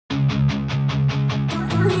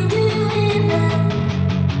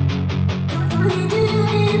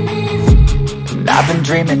I've been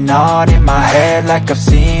dreaming on in my head like I've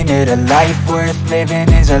seen it. A life worth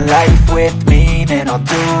living is a life with meaning. I'll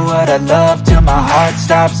do what I love till my heart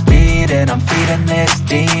stops beating. I'm feeding this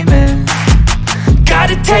demon.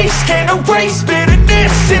 Got a taste, can't erase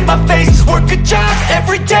bitterness in my face. Work a job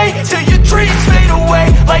every day till your dreams fade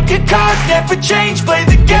away. Like a card, never change, play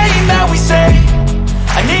the game that we say.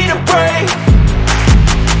 I need a break.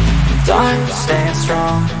 I'm staying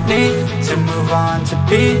strong, need to move on to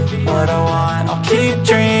be what I want. I'll keep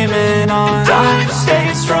dreaming on. I'm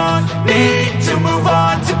staying strong, need to move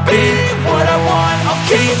on to be what I want. I'll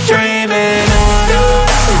keep dreaming on.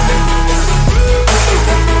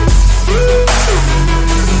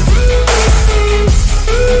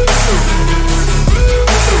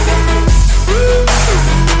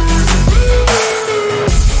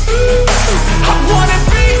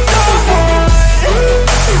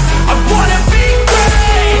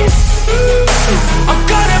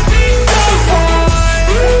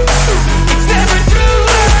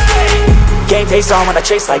 Game face on when I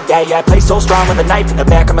chase like that. Yeah, I play so strong with a knife in the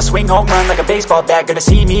back. I'ma swing home run like a baseball bat. Gonna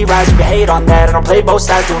see me rise, you can hate on that. I don't play both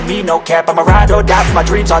sides, doing me no cap. I'ma ride or die for my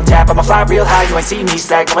dreams on tap. I'ma fly real high, you ain't see me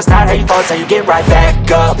slack. No, it's not how you fall, it's how you get right back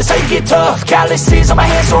up. That's how you get tough. Calluses on my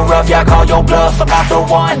hands so rough, yeah, I call your bluff. I'm not the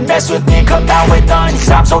one, mess with me and come down with none. Cause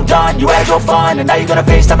I'm so done, you had your fun. And now you're gonna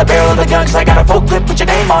face down the barrel of the gun. Cause I got a full clip, put your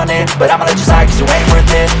name on it. But I'ma let you slide cause you ain't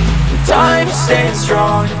worth it. I'm staying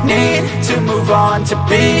strong, need to move on to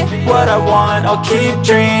be what I want. I'll keep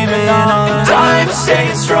dreaming on. I'm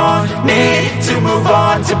staying strong, need to move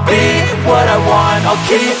on to be what I want. I'll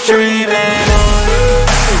keep dreaming on.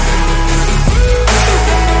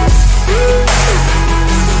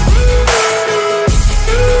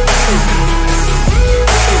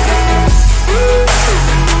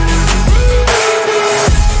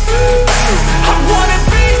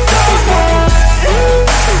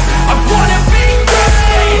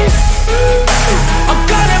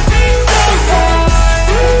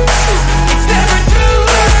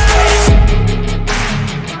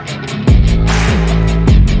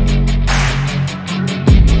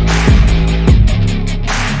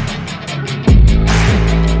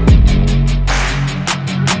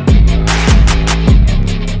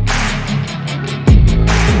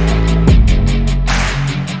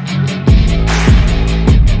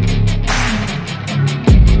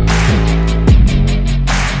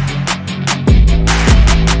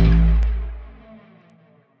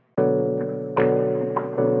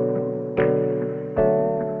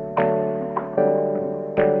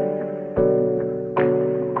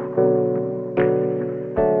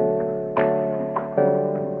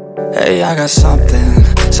 Hey, I got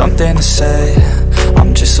something to say.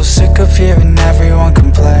 I'm just so sick of hearing everyone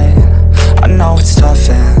complain. I know it's tough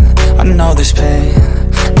and I know there's pain,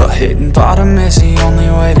 but hitting bottom is the only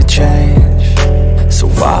way to change. So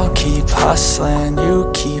I'll keep hustling, you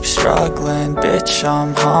keep struggling. Bitch,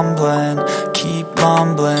 I'm humbling, keep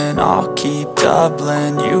mumbling. I'll keep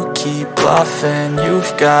doubling, you keep bluffing.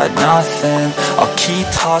 You've got nothing, I'll keep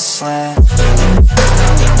hustling.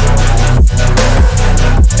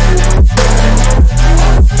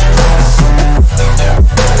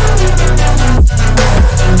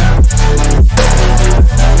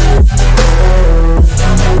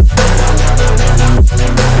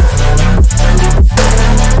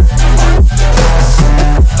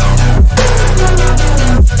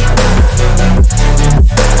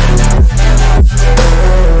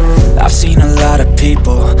 I've seen a lot of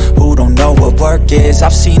people who don't know what work is.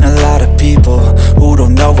 I've seen a lot of people who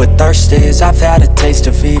don't know what thirst is. I've had a taste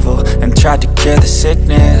of evil and tried to cure the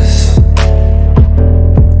sickness,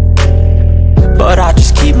 but I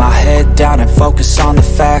just keep my head down and focus on the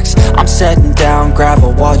facts. I'm setting down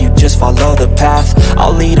gravel while you just follow the path.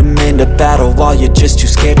 I'll lead them into battle while you're just too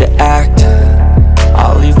scared to act.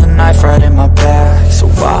 I'll leave the knife right in my back. So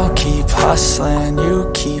I'll keep hustling, you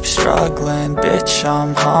keep struggling. Bitch,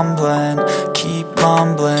 I'm humbling, keep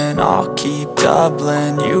mumbling. I'll keep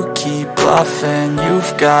doubling, you keep bluffing.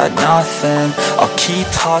 You've got nothing, I'll keep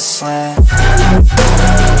hustling.